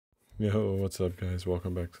Yo, what's up guys?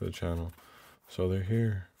 Welcome back to the channel. So they're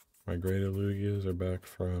here. My graded Lugias are back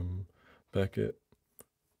from Beckett.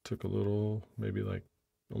 Took a little, maybe like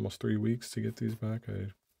almost 3 weeks to get these back. I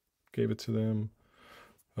gave it to them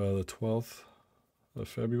the 12th of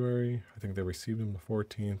February. I think they received them the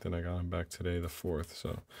 14th and I got them back today, the 4th.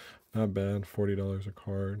 So not bad, $40 a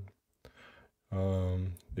card.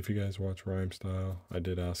 If you guys watch Rhyme Style, I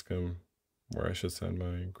did ask him where I should send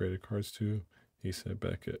my graded cards to. He said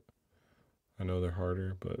Beckett. I know they're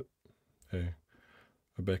harder, but hey,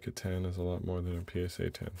 a Beckett 10 is a lot more than a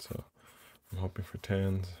PSA 10, so I'm hoping for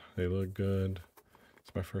 10s. They look good.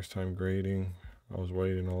 It's my first time grading. I was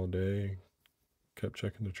waiting all day, kept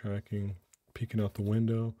checking the tracking, peeking out the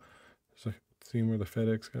window, seeing where the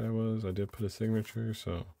FedEx guy was. I did put a signature,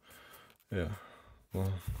 so yeah.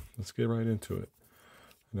 Well, let's get right into it.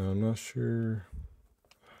 Now, I'm not sure.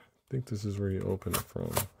 I think this is where you open it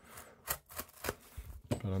from,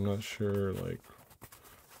 but I'm not sure like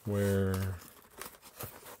where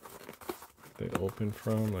they open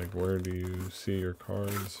from, like where do you see your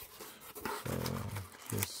cards. So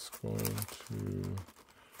just going to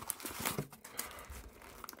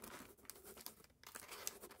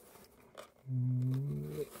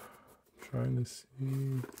trying to see.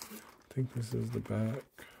 I think this is the back.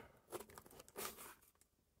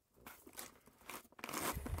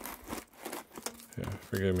 Yeah,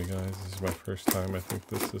 forgive me guys, this is my first time. I think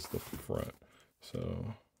this is the front.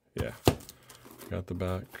 So yeah, got the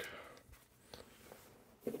back.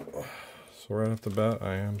 So right off the bat,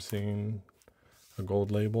 I am seeing a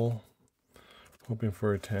gold label. Hoping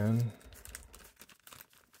for a 10.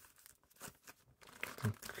 I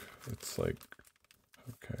think it's like,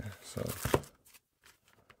 okay, so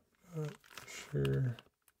not sure.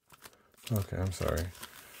 Okay, I'm sorry.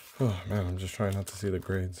 Oh man, I'm just trying not to see the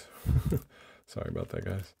grades. Sorry about that,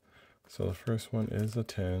 guys. So the first one is a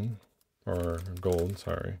 10, or gold,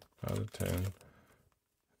 sorry, out of 10.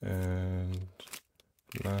 And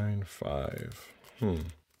 9.5.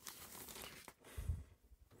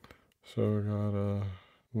 So we got a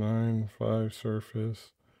 9.5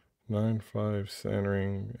 surface, 9.5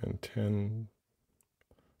 centering, and 10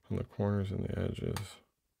 on the corners and the edges.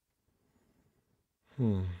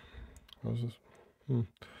 How's this?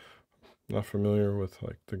 Not familiar with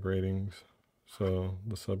like the gradings, so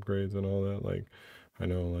the subgrades and all that. Like I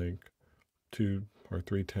know like 2 or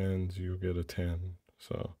 3 10s, you get a 10.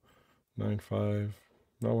 So 9.5,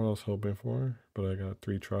 not what I was hoping for, but I got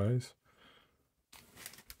 3 tries.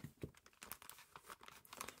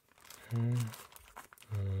 Okay,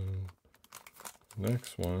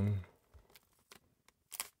 next one,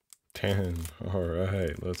 10. All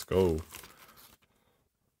right, let's go.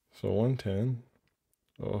 So 110.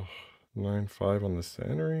 Oh, 9.5 on the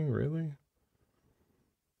centering, really?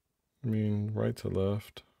 I mean, right to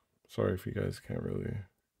left. Sorry if you guys can't really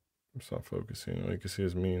stop focusing. All you can see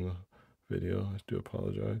is me in the video. I do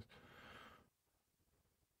apologize.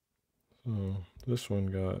 So this one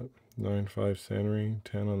got 9.5 centering,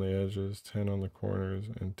 10 on the edges, 10 on the corners,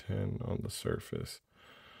 and 10 on the surface.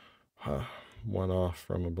 One off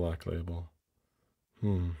from a black label.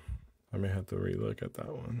 I may have to relook at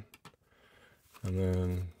that one. And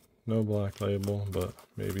then no black label, but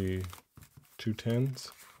maybe 2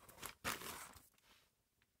 10s.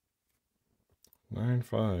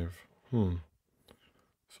 9.5.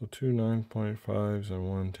 So 2 9.5s and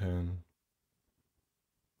 1 10.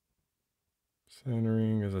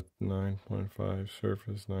 Centering is a 9.5,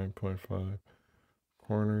 surface 9.5,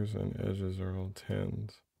 corners and edges are all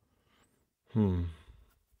 10s.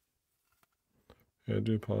 Yeah, I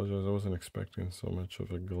do apologize. I wasn't expecting so much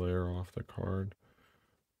of a glare off the card.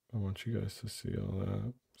 I want you guys to see all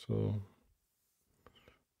that. So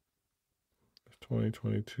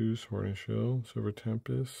 2022 Sword and Shield, Silver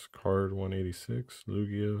Tempest, card 186,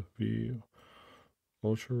 Lugia V,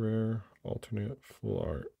 Ultra Rare, Alternate Full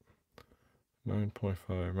Art,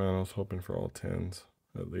 9.5. Man, I was hoping for all 10s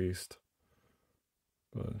at least.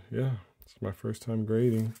 But yeah, it's my first time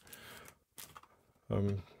grading.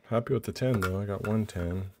 I'm happy with the 10 though. I got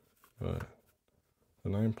 110, but the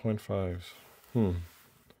 9.5s,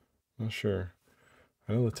 not sure.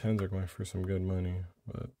 I know the 10s are going for some good money,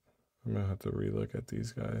 but I'm gonna have to relook at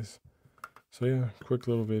these guys. So yeah, quick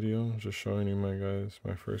little video just showing you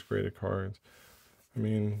my first graded cards. I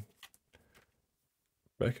mean,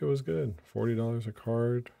 Beckett was good. $40 a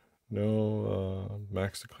card, no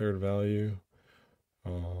max declared value,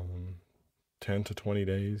 10 to 20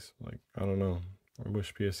 days. Like, I don't know. I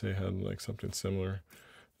wish PSA had like something similar.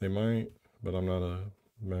 They might, but I'm not a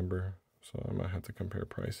member, so I might have to compare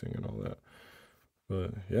pricing and all that.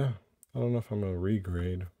 But yeah, I don't know if I'm gonna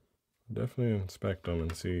regrade. definitely inspect them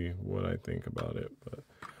and see what I think about it. But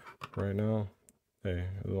right now, hey,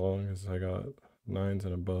 as long as I got 9s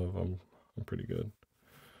and above, I'm pretty good.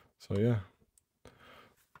 So yeah,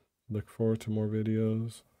 look forward to more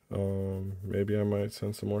videos. Maybe I might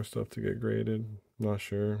send some more stuff to get graded. Not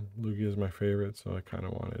sure. Lugia is my favorite, so I kind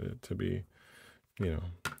of wanted it to be, you know,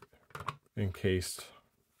 encased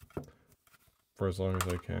for as long as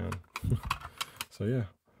I can. So yeah,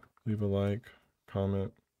 leave a like,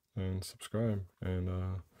 comment, and subscribe, and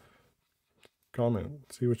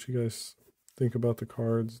comment. See what you guys think about the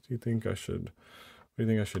cards. Do you think I should? What do you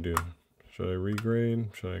think I should do? Should I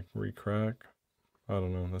regrade? Should I recrack? I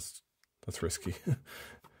don't know. That's risky.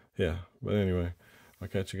 Yeah, but anyway, I'll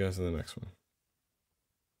catch you guys in the next one.